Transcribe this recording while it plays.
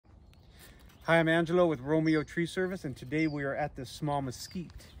Hi, I'm Angelo with Romeo Tree Service, and today we are at this small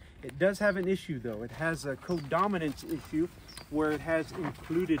mesquite. It does have an issue though. It has a codominance issue where it has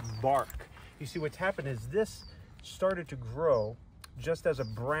included bark. You see what's happened is this started to grow just as a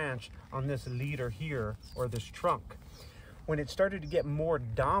branch on this leader here, or this trunk. When it started to get more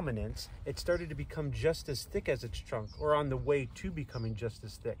dominance, it started to become just as thick as its trunk, or on the way to becoming just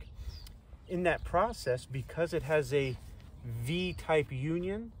as thick. In that process, because it has a V-type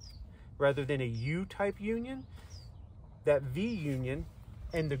union rather than a U-type union, that V union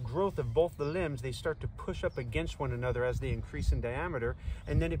and the growth of both the limbs, they start to push up against one another as they increase in diameter,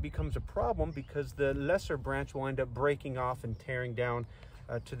 and then it becomes a problem because the lesser branch will end up breaking off and tearing down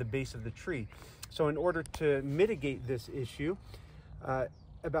to the base of the tree. So in order to mitigate this issue,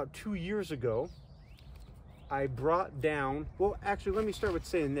 about 2 years ago, I brought down, well, actually, let me start with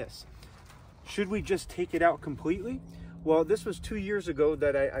saying this. Should we just take it out completely? Well, this was 2 years ago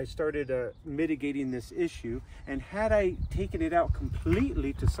that I started mitigating this issue, and had I taken it out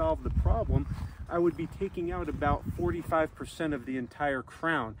completely to solve the problem, I would be taking out about 45% of the entire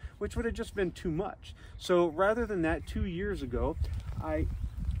crown, which would have just been too much. So rather than that, 2 years ago, I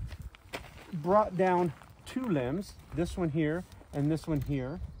brought down 2 limbs, this one here and this one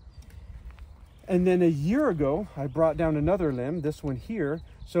here. And then a year ago, I brought down another limb, this one here.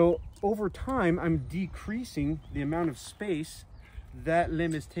 So over time, I'm decreasing the amount of space that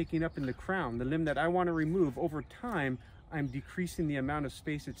limb is taking up in the crown. The limb that I want to remove, over time, I'm decreasing the amount of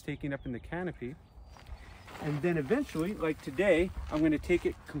space it's taking up in the canopy. And then eventually, like today, I'm going to take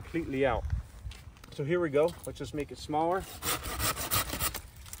it completely out. So here we go. Let's just make it smaller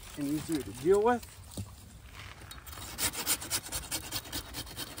and easier to deal with.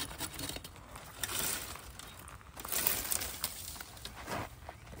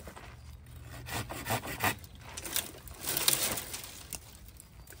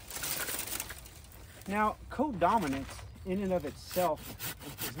 Now, codominance in and of itself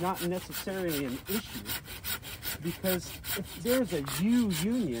is not necessarily an issue, because if there's a U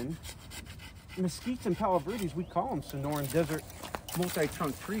union, mesquites and Palo Verdes, we call them Sonoran desert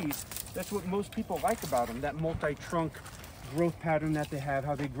multi-trunk trees. That's what most people like about them, that multi-trunk growth pattern that they have,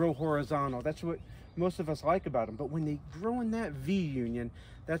 how they grow horizontal. That's what most of us like about them. But when they grow in that V union,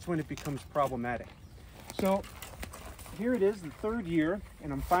 that's when it becomes problematic. So here it is, the 3rd year,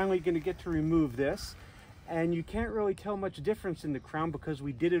 and I'm finally going to get to remove this. And you can't really tell much difference in the crown because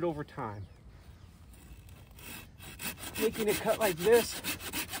we did it over time. Making it cut like this,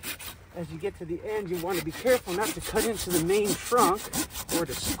 as you get to the end, you want to be careful not to cut into the main trunk or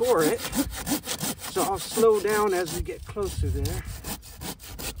to score it. So I'll slow down as we get closer there.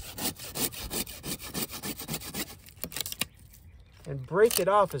 And break it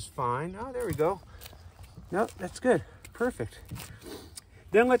off is fine. Oh, there we go. No, that's good. Perfect.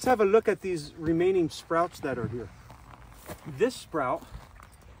 Then let's have a look at these remaining sprouts that are here. This sprout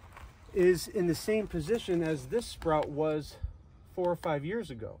is in the same position as this sprout was 4 or 5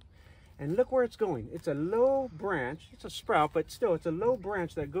 years ago. And look where it's going. It's a low branch. It's a sprout, but still it's a low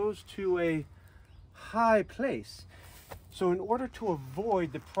branch that goes to a high place. So in order to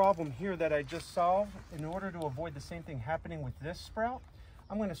avoid the problem here that I just solved, in order to avoid the same thing happening with this sprout,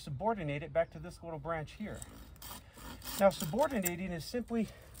 I'm going to subordinate it back to this little branch here. Now, subordinating is simply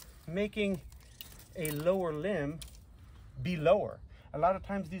making a lower limb be lower. A lot of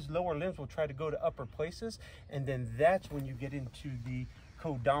times these lower limbs will try to go to upper places, and then that's when you get into the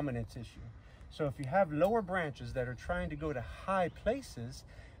codominance issue. So if you have lower branches that are trying to go to high places,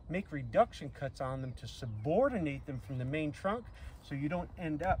 make reduction cuts on them to subordinate them from the main trunk so you don't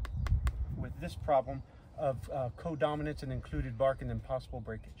end up with this problem of codominance and included bark and then possible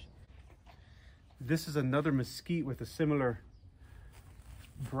breakage. This is another mesquite with a similar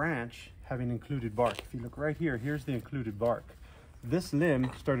branch having included bark. If you look right here, here's the included bark. This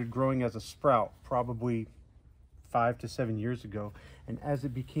limb started growing as a sprout probably 5 to 7 years ago, and as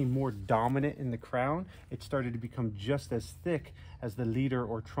it became more dominant in the crown, it started to become just as thick as the leader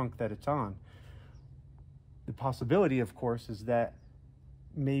or trunk that it's on. The possibility, of course, is that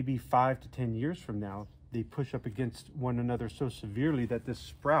maybe 5 to 10 years from now, they push up against one another so severely that this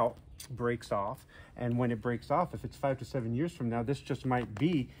sprout breaks off. And when it breaks off, if it's 5 to 7 years from now, this just might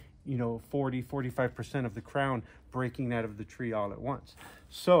be, 40–45% of the crown breaking out of the tree all at once.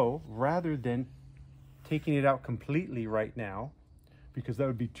 So rather than taking it out completely right now, because that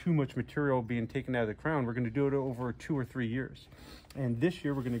would be too much material being taken out of the crown, we're going to do it over 2 or 3 years. And this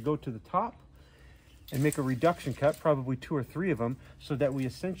year we're going to go to the top and make a reduction cut, probably 2 or 3 of them, so that we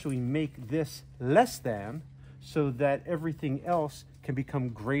essentially make this less than so that everything else can become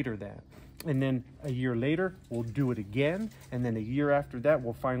greater than. And then a year later, we'll do it again. And then a year after that,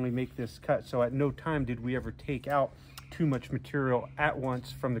 we'll finally make this cut. So at no time did we ever take out too much material at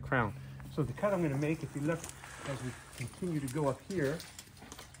once from the crown. So the cut I'm gonna make, if you look as we continue to go up here,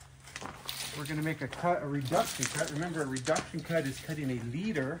 we're gonna make a reduction cut. Remember, a reduction cut is cutting a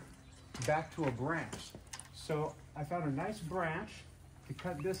leader back to a branch. So I found a nice branch to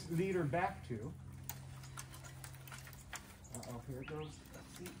cut this leader back to. Uh-oh, here it goes.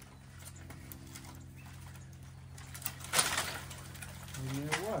 Let's see. And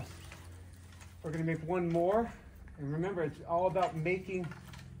there it was. We're going to make one more. And remember, it's all about making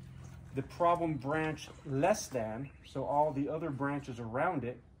the problem branch less than, so all the other branches around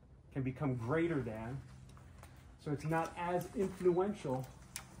it can become greater than. So it's not as influential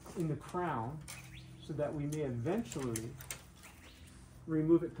in the crown, so that we may eventually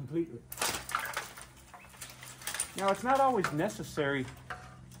remove it completely. Now, it's not always necessary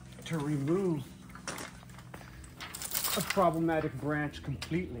to remove a problematic branch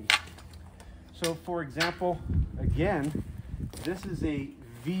completely. So for example, again, this is a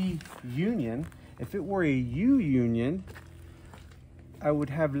V union. If it were a U union, I would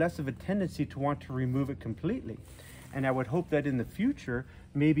have less of a tendency to want to remove it completely. And I would hope that in the future,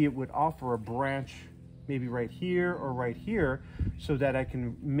 maybe it would offer a branch, maybe right here or right here, so that I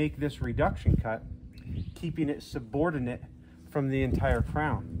can make this reduction cut, keeping it subordinate from the entire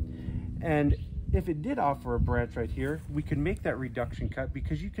crown. And if it did offer a branch right here, we could make that reduction cut,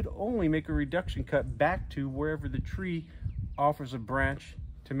 because you could only make a reduction cut back to wherever the tree offers a branch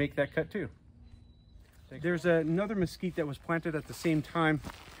to make that cut to. There's another mesquite that was planted at the same time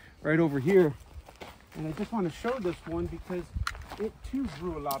right over here. And I just want to show this one because it too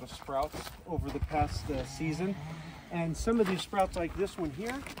grew a lot of sprouts over the past season. And some of these sprouts, like this one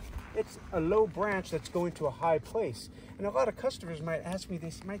here, it's a low branch that's going to a high place. And a lot of customers might ask me,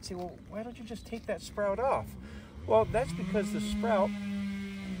 they might say, well, why don't you just take that sprout off? Well, that's because the sprout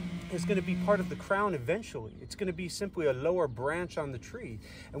is going to be part of the crown eventually. It's going to be simply a lower branch on the tree.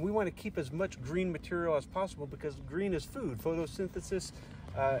 And we want to keep as much green material as possible, because green is food. Photosynthesis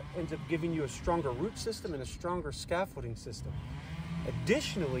ends up giving you a stronger root system and a stronger scaffolding system.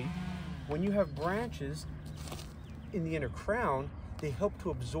 Additionally, when you have branches in the inner crown, they help to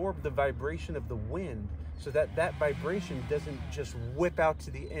absorb the vibration of the wind, so that that vibration doesn't just whip out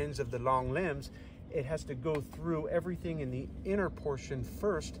to the ends of the long limbs. It has to go through everything in the inner portion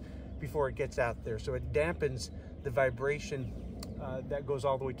first before it gets out there. So it dampens the vibration that goes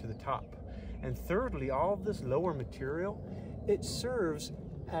all the way to the top. And thirdly, all of this lower material, it serves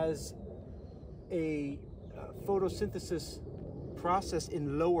as a photosynthesis process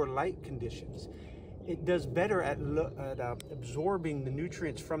in lower light conditions. It does better at absorbing the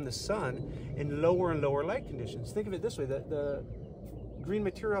nutrients from the sun in lower and lower light conditions. Think of it this way, the green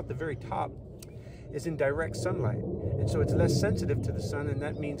material at the very top is in direct sunlight, and so it's less sensitive to the sun, and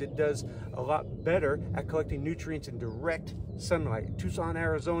that means it does a lot better at collecting nutrients in direct sunlight. Tucson,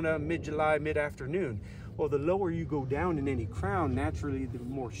 Arizona, mid-July, mid-afternoon. Well, the lower you go down in any crown, naturally the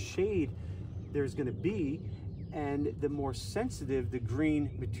more shade there's going to be, and the more sensitive the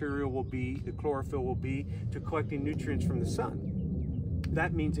green material will be, the chlorophyll will be, to collecting nutrients from the sun.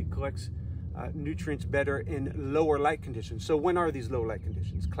 That means it collects nutrients better in lower light conditions. So when are these low light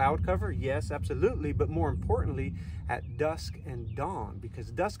conditions? Cloud cover? Yes, absolutely. But more importantly, at dusk and dawn,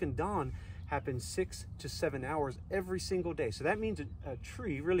 because dusk and dawn happen 6 to 7 hours every single day. So that means a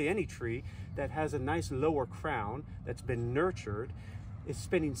tree, really any tree, that has a nice lower crown that's been nurtured is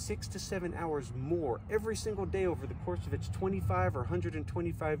spending 6 to 7 hours more every single day over the course of its 25 or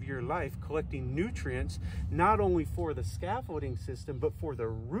 125 year life, collecting nutrients not only for the scaffolding system but for the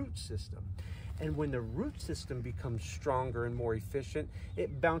root system. And when the root system becomes stronger and more efficient,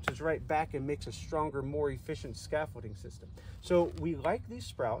 it bounces right back and makes a stronger, more efficient scaffolding system. So we like these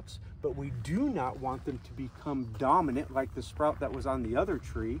sprouts, but we do not want them to become dominant like the sprout that was on the other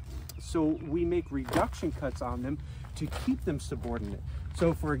tree. So we make reduction cuts on them to keep them subordinate.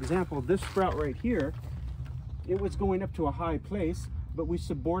 So for example, this sprout right here, it was going up to a high place, but we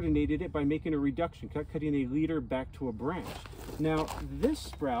subordinated it by making a reduction cut, cutting a leader back to a branch. Now this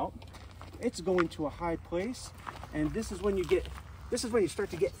sprout, it's going to a high place, and this is when you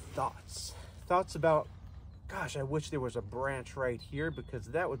start to get thoughts about, gosh, I wish there was a branch right here, because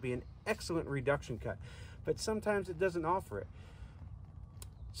that would be an excellent reduction cut. But sometimes it doesn't offer it.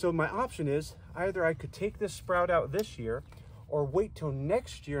 So my option is, either I could take this sprout out this year, or wait till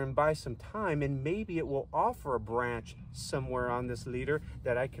next year and buy some time, and maybe it will offer a branch somewhere on this leader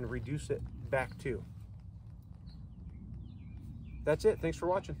that I can reduce it back to. That's it. Thanks for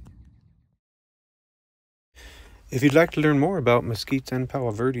watching. If you'd like to learn more about mesquites and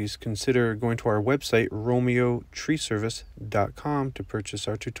Palo Verdes, consider going to our website, romeotreeservice.com, to purchase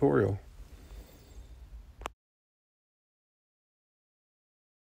our tutorial.